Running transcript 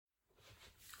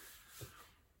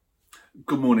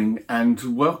Good morning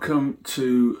and welcome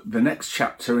to the next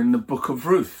chapter in the book of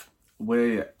Ruth.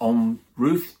 We're on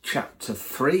Ruth chapter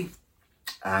 3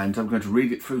 and I'm going to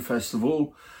read it through first of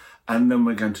all and then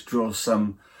we're going to draw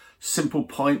some simple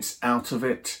points out of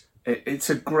it. It's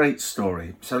a great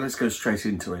story, so let's go straight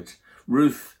into it.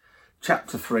 Ruth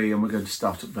chapter 3 and we're going to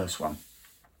start at verse 1.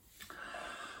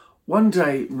 One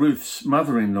day Ruth's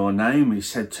mother-in-law Naomi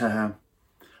said to her,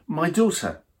 "My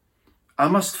daughter, I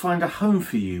must find a home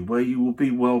for you where you will be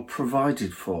well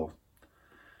provided for.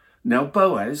 Now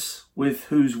Boaz, with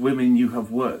whose women you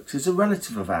have worked, is a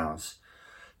relative of ours.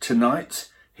 Tonight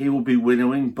he will be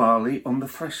winnowing barley on the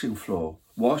threshing floor.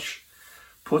 Wash,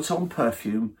 put on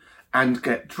perfume, and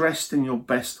get dressed in your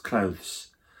best clothes.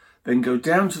 Then go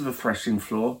down to the threshing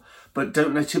floor, but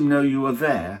don't let him know you are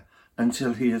there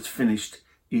until he has finished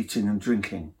eating and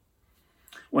drinking.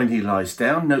 When he lies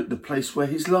down, note the place where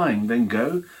he's lying, then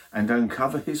go and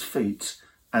uncover his feet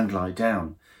and lie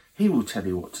down. He will tell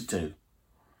you what to do."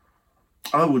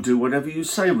 "I will do whatever you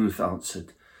say," Ruth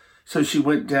answered. So she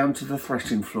went down to the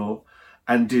threshing floor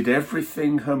and did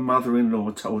everything her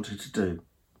mother-in-law told her to do.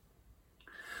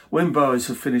 When Boaz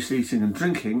had finished eating and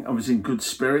drinking and was in good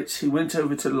spirits, he went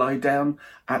over to lie down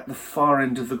at the far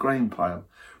end of the grain pile.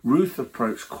 Ruth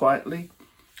approached quietly,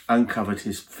 uncovered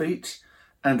his feet,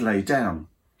 and lay down.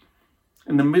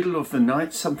 In the middle of the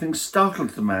night, something startled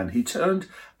the man. He turned,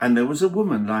 and there was a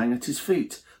woman lying at his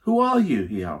feet. "Who are you?"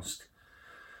 he asked.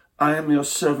 "I am your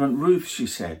servant Ruth," she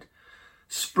said.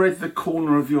 "Spread the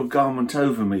corner of your garment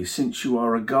over me, since you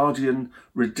are a guardian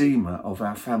redeemer of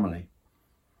our family."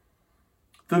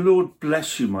 "The Lord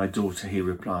bless you, my daughter," he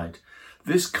replied.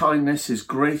 "This kindness is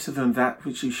greater than that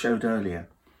which you showed earlier.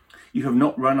 You have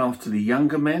not run after the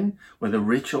younger men, whether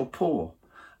rich or poor.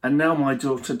 And now, my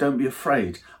daughter, don't be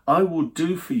afraid. I will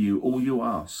do for you all you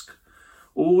ask.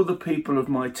 All the people of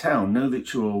my town know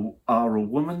that you are a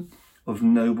woman of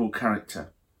noble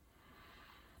character.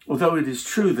 Although it is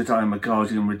true that I am a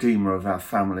guardian redeemer of our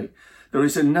family, there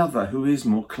is another who is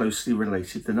more closely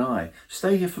related than I.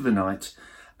 Stay here for the night,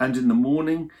 and in the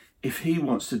morning, if he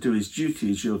wants to do his duty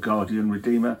as your guardian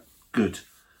redeemer, good,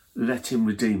 let him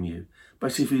redeem you.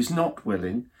 But if he's not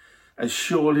willing, as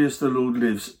surely as the Lord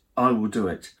lives, I will do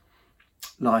it.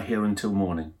 Lie here until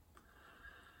morning."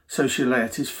 So she lay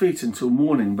at his feet until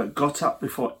morning, but got up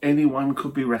before anyone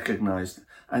could be recognized.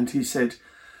 And he said,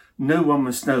 "No one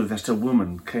must know that a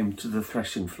woman came to the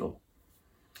threshing floor."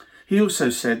 He also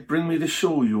said, "Bring me the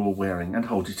shawl you are wearing and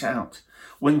hold it out."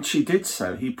 When she did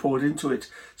so, he poured into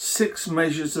it 6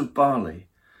 measures of barley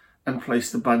and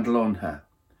placed the bundle on her.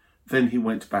 Then he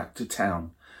went back to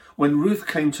town. When Ruth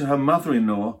came to her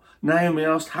mother-in-law, Naomi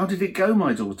asked, "How did it go,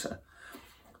 my daughter?"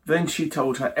 Then she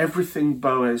told her everything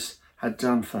Boaz had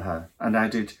done for her and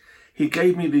added, "He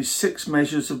gave me these 6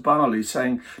 measures of barley,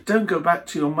 saying, 'Don't go back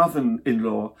to your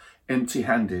mother-in-law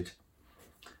empty-handed.'"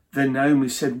 Then Naomi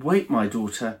said, "Wait, my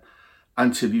daughter,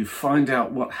 until you find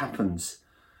out what happens,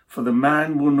 for the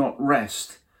man will not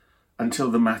rest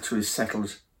until the matter is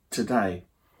settled today."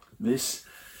 This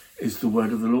is the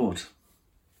word of the Lord.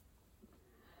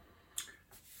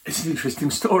 It's an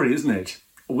interesting story, isn't it?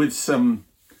 With some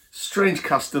strange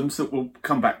customs that we'll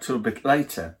come back to a bit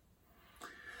later.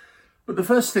 But the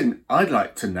first thing I'd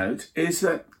like to note is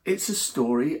that it's a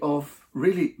story of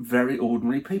really very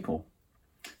ordinary people.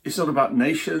 It's not about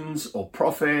nations or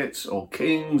prophets or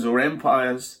kings or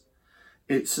empires.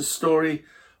 It's a story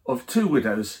of 2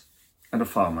 widows and a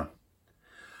farmer.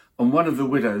 And one of the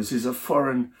widows is a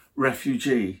foreign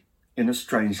refugee in a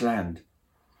strange land.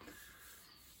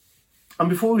 And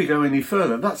before we go any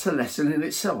further, that's a lesson in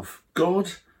itself.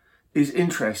 God is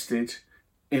interested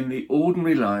in the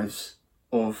ordinary lives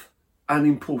of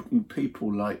unimportant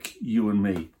people like you and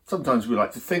me. Sometimes we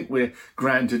like to think we're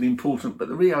grand and important, but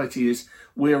the reality is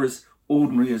we're as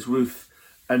ordinary as Ruth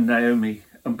and Naomi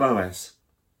and Boaz.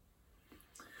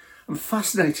 And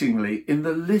fascinatingly, in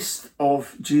the list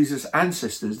of Jesus'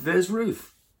 ancestors, there's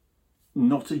Ruth.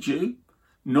 Not a Jew,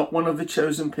 not one of the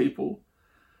chosen people,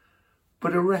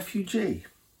 but a refugee.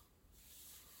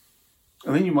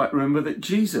 And then you might remember that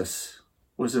Jesus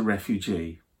was a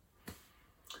refugee.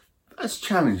 That's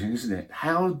challenging, isn't it?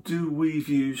 How do we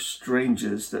view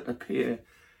strangers that appear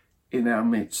in our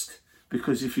midst?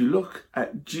 Because if you look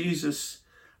at Jesus'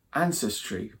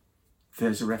 ancestry,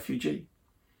 there's a refugee.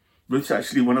 Ruth's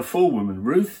actually one of 4 women.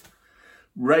 Ruth,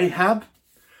 Rahab,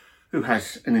 who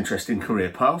has an interesting career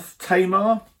path,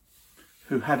 Tamar,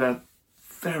 who had a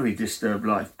very disturbed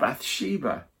life,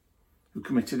 Bathsheba, who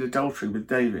committed adultery with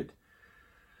David,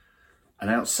 an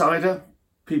outsider,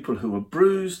 people who were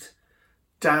bruised,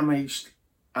 damaged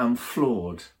and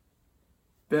flawed,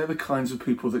 They're the kinds of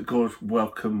people that God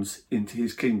welcomes into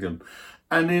his kingdom.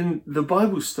 And in the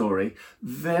Bible story,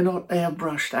 they're not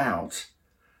airbrushed out,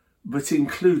 but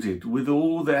included with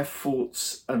all their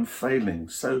faults and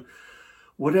failings. So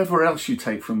whatever else you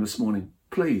take from this morning,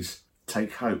 please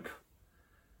take hope.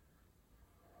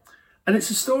 And it's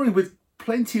a story with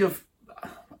plenty of,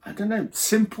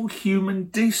 simple human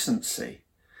decency.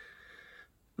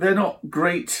 They're not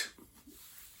great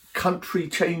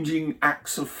country-changing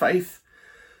acts of faith,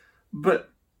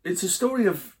 but it's a story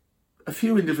of a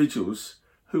few individuals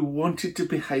who wanted to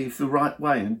behave the right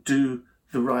way and do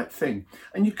the right thing.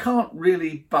 And you can't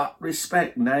really but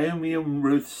respect Naomi and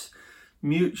Ruth's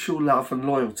mutual love and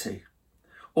loyalty,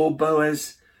 or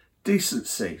Boaz's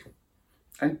decency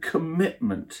and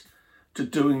commitment to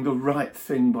doing the right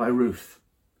thing by Ruth.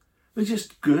 They're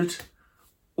just good,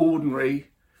 ordinary,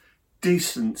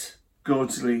 decent,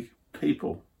 godly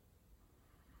people.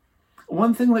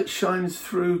 One thing that shines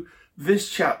through this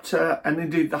chapter and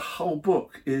indeed the whole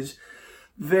book is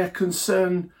their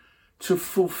concern to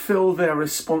fulfill their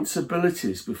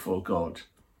responsibilities before God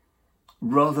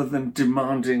rather than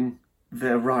demanding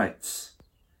their rights.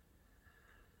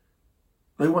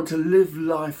 They want to live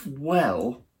life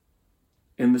well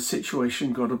in the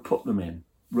situation God had put them in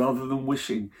rather than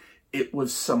wishing it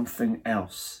was something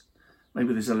else.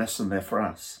 Maybe there's a lesson there for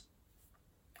us.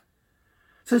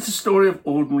 So it's a story of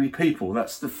ordinary people.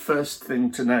 That's the first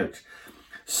thing to note.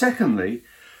 Secondly,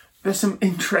 there's some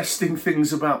interesting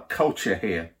things about culture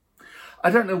here. I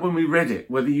don't know when we read it,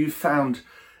 whether you found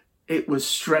it was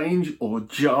strange or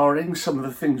jarring, some of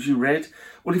the things you read.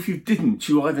 Well, if you didn't,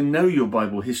 you either know your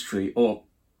Bible history or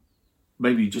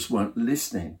maybe you just weren't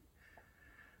listening.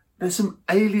 There's some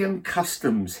alien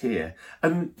customs here.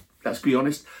 And let's be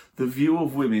honest, the view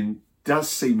of women does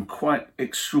seem quite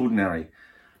extraordinary.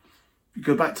 You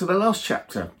go back to the last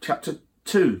chapter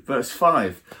 2, verse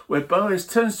 5, where Boaz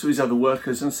turns to his other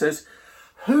workers and says,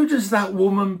 "Who does that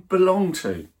woman belong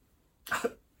to?"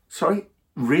 Sorry,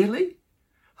 really?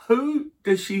 Who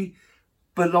does she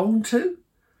belong to?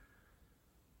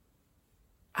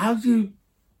 How do you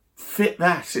fit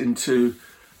that into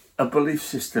a belief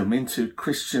system, into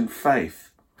Christian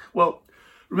faith? Well,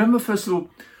 remember, first of all,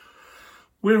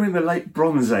 we're in the late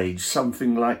Bronze Age,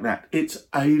 something like that. It's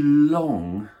a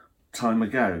long time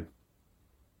ago.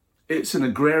 It's an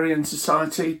agrarian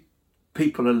society.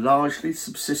 People are largely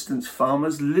subsistence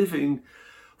farmers living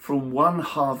from one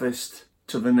harvest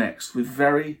to the next with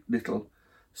very little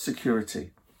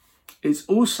security. It's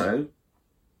also,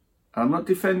 I'm not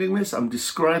defending this, I'm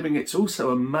describing it's also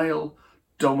a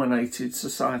male-dominated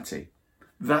society.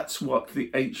 That's what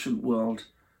the ancient world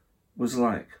was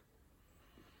like.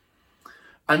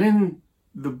 And in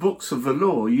the books of the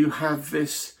law, you have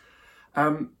this,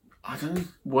 I don't know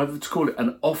whether to call it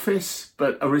an office,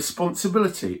 but a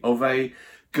responsibility of a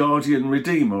guardian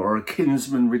redeemer or a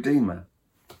kinsman redeemer.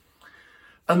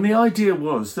 And the idea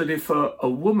was that if a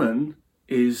woman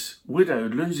is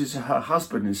widowed, loses her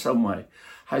husband in some way,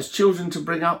 has children to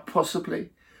bring up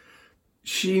possibly,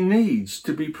 she needs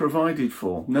to be provided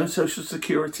for. No social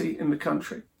security in the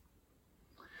country.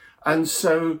 And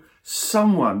so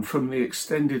someone from the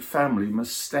extended family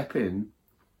must step in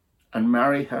and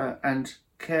marry her and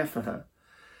care for her.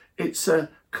 It's a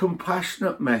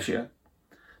compassionate measure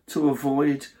to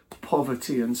avoid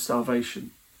poverty and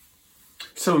starvation.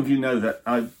 Some of you know that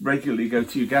I regularly go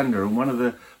to Uganda, and one of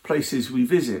the places we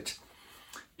visit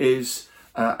is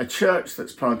a church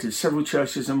that's planted several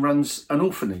churches and runs an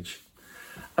orphanage.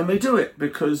 And they do it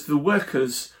because the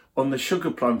workers on the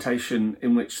sugar plantation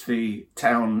in which the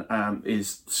town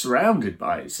is surrounded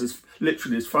by, it's as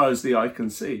literally as far as the eye can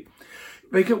see,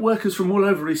 they get workers from all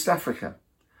over East Africa.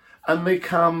 And they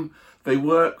come, they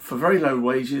work for very low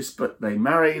wages, but they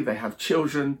marry, they have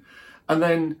children, and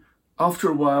then after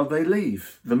a while they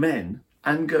leave, the men,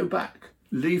 and go back,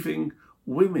 leaving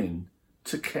women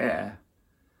to care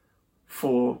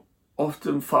for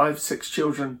often 5, 6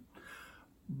 children,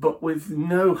 but with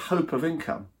no hope of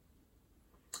income.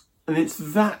 And it's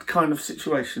that kind of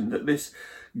situation that this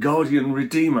guardian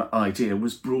redeemer idea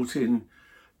was brought in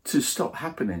to stop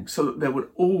happening, so that there would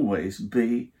always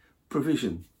be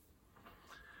provision.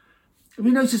 Have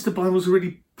you noticed the Bible's a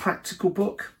really practical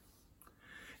book?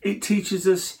 It teaches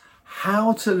us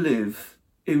how to live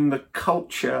in the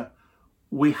culture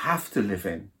we have to live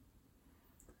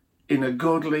in a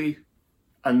godly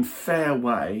and fair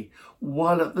way,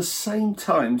 while at the same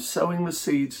time sowing the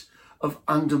seeds of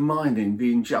undermining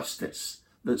the injustice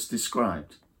that's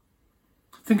described.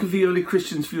 Think of the early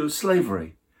Christians' view of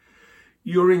slavery.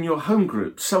 You're in your home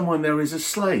group, someone there is a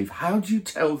slave. How do you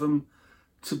tell them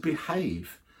to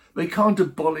behave? They can't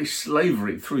abolish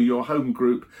slavery through your home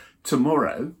group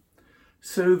tomorrow.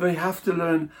 So they have to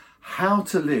learn how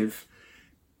to live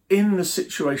in the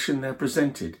situation they're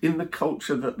presented, in the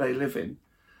culture that they live in,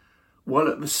 while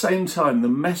at the same time the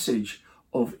message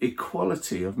of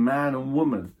equality of man and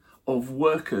woman, of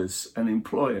workers and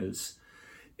employers,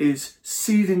 is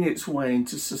seeding its way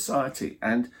into society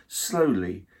and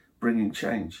slowly bringing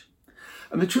change.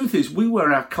 And the truth is, we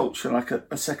wear our culture like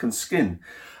a second skin,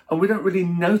 and we don't really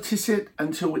notice it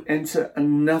until we enter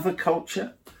another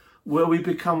culture where we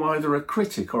become either a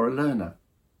critic or a learner.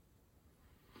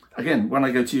 Again, when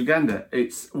I go to Uganda,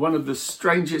 it's one of the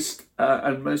strangest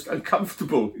and most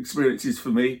uncomfortable experiences for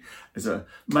me as a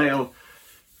male,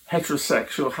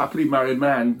 heterosexual, happily married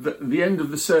man. At the end of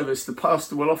the service, the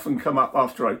pastor will often come up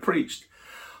after I preached,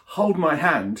 hold my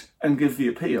hand and give the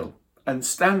appeal, and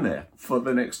stand there for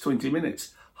the next 20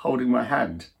 minutes holding my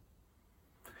hand.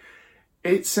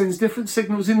 It sends different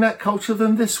signals in that culture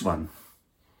than this one.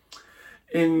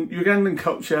 In Ugandan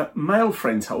culture, male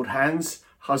friends hold hands.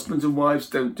 Husbands and wives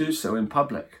don't do so in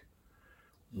public.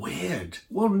 Weird.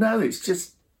 Well, no, it's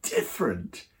just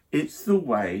different. It's the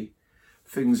way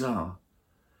things are.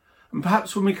 And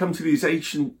perhaps when we come to these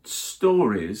ancient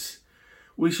stories,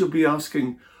 we should be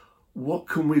asking, what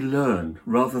can we learn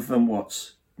rather than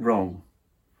what's wrong?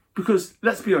 Because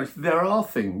let's be honest, there are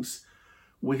things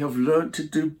we have learned to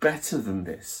do better than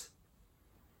this.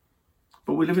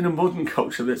 But we live in a modern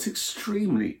culture that's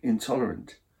extremely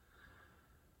intolerant.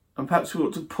 And perhaps we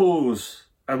ought to pause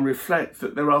and reflect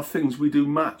that there are things we do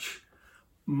much,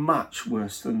 much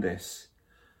worse than this.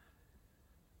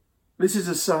 This is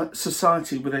a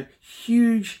society with a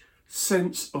huge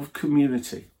sense of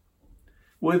community,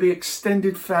 where the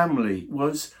extended family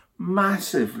was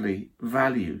massively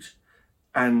valued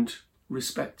and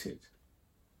respected.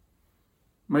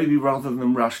 Maybe rather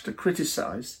than rush to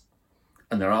criticise,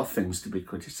 and there are things to be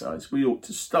criticised, we ought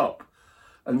to stop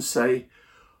and say,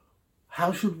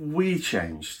 how should we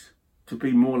change to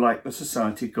be more like the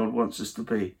society God wants us to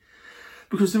be?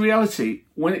 Because the reality,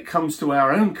 when it comes to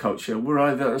our own culture, we're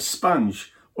either a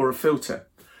sponge or a filter.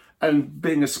 And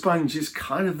being a sponge is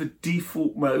kind of the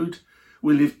default mode.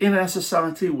 We live in our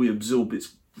society, we absorb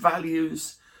its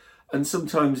values, and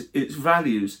sometimes its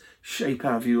values shape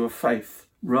our view of faith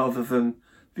rather than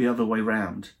the other way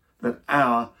round, that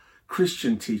our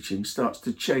Christian teaching starts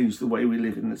to change the way we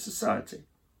live in the society.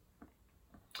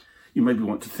 You maybe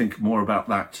want to think more about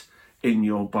that in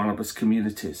your Barnabas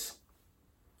communities.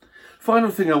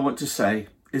 Final thing I want to say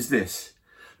is this.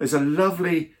 There's a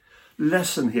lovely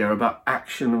lesson here about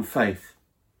action and faith.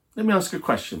 Let me ask a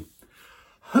question.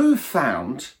 Who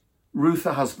found Ruth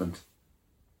a husband?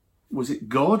 Was it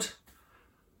God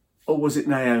or was it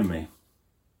Naomi?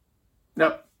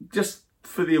 Now, just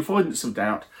for the avoidance of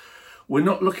doubt, we're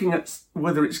not looking at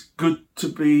whether it's good to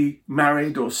be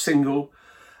married or single.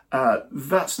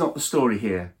 That's not the story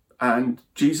here. And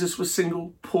Jesus was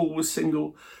single, Paul was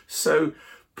single. So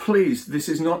please, this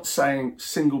is not saying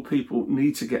single people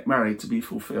need to get married to be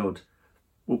fulfilled.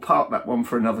 We'll park that one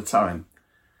for another time.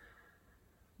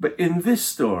 But in this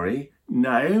story,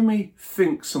 Naomi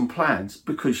thinks and plans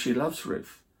because she loves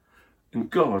Ruth. And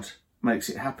God makes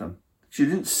it happen. She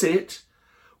didn't sit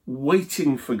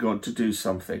waiting for God to do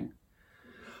something.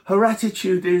 Her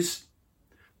attitude is,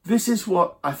 this is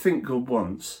what I think God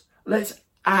wants. Let's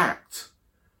act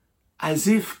as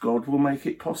if God will make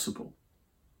it possible.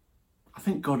 I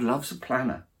think God loves a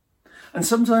planner. And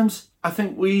sometimes I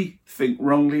think we think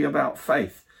wrongly about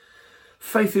faith.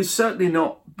 Faith is certainly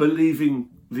not believing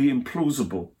the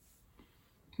implausible.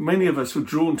 Many of us were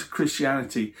drawn to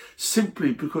Christianity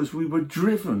simply because we were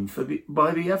driven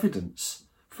by the evidence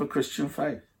for Christian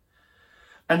faith.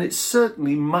 And it's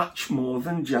certainly much more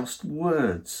than just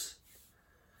words.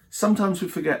 Sometimes we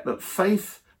forget that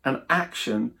faith and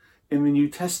action in the New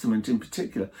Testament in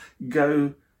particular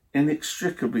go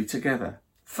inextricably together.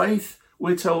 Faith,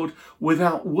 we're told,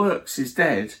 without works is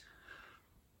dead.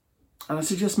 And I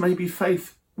suggest maybe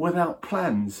faith without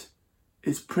plans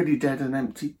is pretty dead and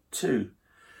empty too.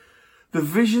 The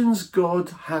visions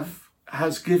God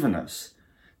has given us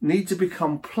need to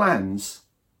become plans,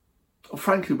 or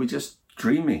frankly, we're just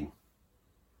dreaming.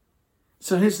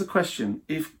 So here's the question.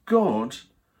 If God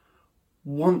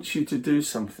wants you to do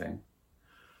something,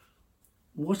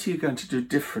 what are you going to do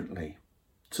differently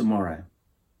tomorrow?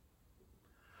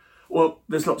 Well,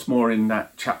 there's lots more in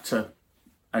that chapter,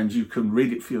 and you can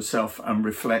read it for yourself and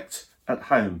reflect at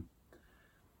home.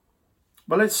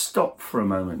 But let's stop for a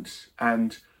moment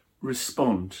and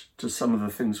respond to some of the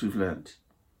things we've learned.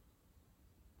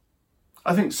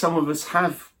 I think some of us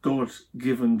have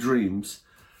God-given dreams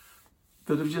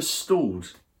that have just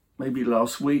stalled. maybe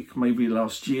last week, maybe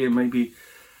last year, maybe,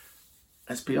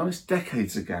 let's be honest,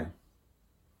 decades ago.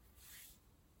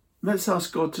 Let's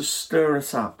ask God to stir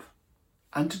us up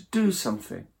and to do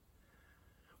something.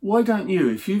 Why don't you,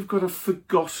 if you've got a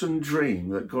forgotten dream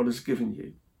that God has given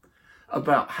you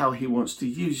about how he wants to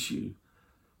use you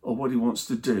or what he wants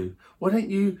to do, why don't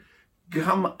you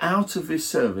come out of this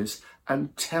service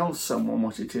and tell someone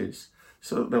what it is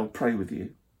so that they'll pray with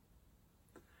you?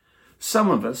 Some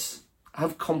of us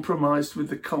have compromised with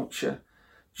the culture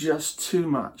just too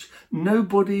much.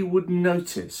 Nobody would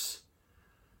notice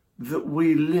that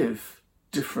we live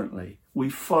differently. We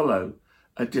follow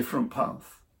a different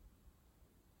path.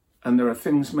 And there are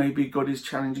things maybe God is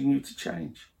challenging you to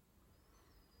change.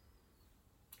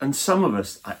 And some of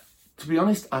us, to be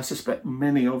honest, I suspect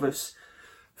many of us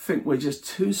think we're just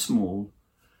too small,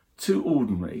 too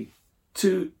ordinary,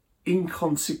 too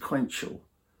inconsequential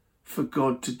for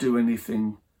God to do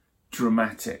anything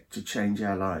dramatic to change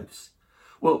our lives.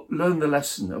 Well, learn the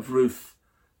lesson of Ruth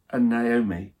and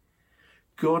Naomi.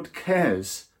 God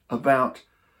cares about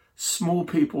small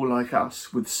people like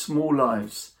us with small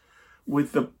lives,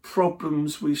 with the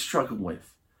problems we struggle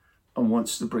with, and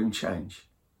wants to bring change.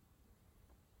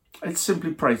 Let's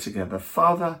simply pray together.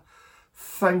 Father,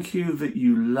 thank you that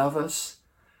you love us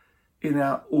in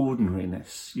our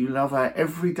ordinariness. You love our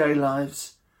everyday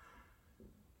lives.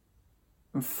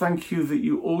 And thank you that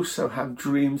you also have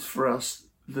dreams for us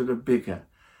that are bigger.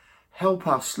 Help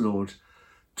us, Lord,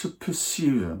 to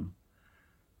pursue them,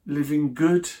 living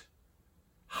good,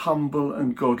 humble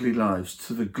and godly lives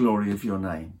to the glory of your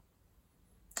name.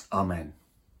 Amen.